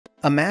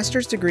A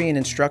master's degree in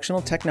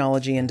instructional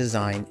technology and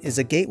design is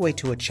a gateway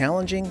to a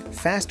challenging,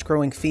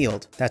 fast-growing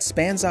field that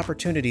spans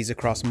opportunities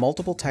across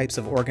multiple types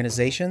of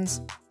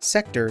organizations,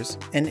 sectors,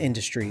 and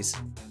industries.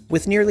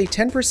 With nearly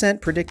 10%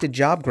 predicted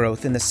job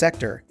growth in the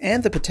sector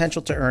and the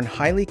potential to earn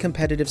highly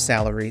competitive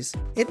salaries,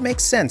 it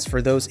makes sense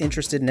for those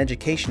interested in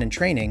education and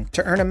training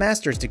to earn a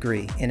master's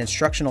degree in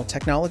instructional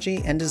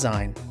technology and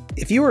design.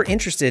 If you are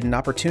interested in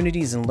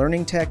opportunities in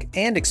learning tech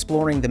and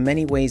exploring the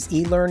many ways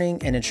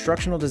e-learning and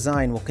instructional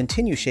design will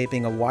continue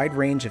shaping a wide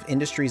range of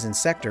industries and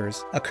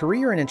sectors, a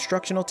career in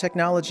instructional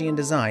technology and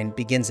design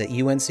begins at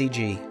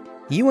UNCG.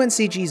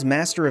 UNCG's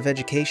Master of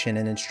Education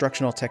in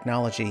Instructional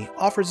Technology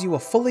offers you a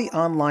fully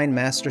online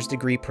master's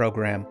degree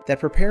program that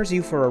prepares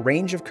you for a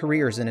range of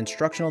careers in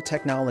instructional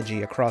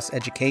technology across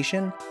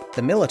education,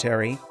 the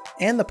military,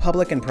 and the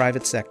public and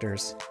private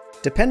sectors.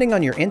 Depending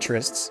on your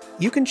interests,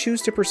 you can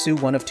choose to pursue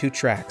one of two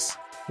tracks,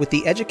 with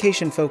the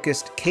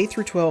education-focused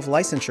K-12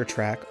 licensure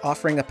track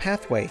offering a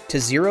pathway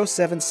to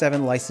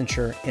 077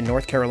 licensure in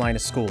North Carolina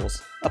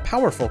schools, a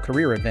powerful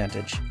career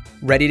advantage.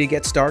 Ready to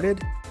get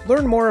started?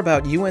 Learn more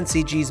about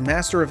UNCG's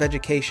Master of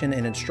Education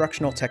in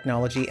Instructional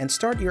Technology and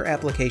start your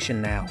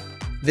application now.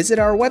 Visit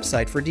our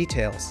website for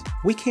details.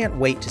 We can't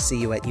wait to see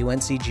you at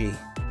UNCG.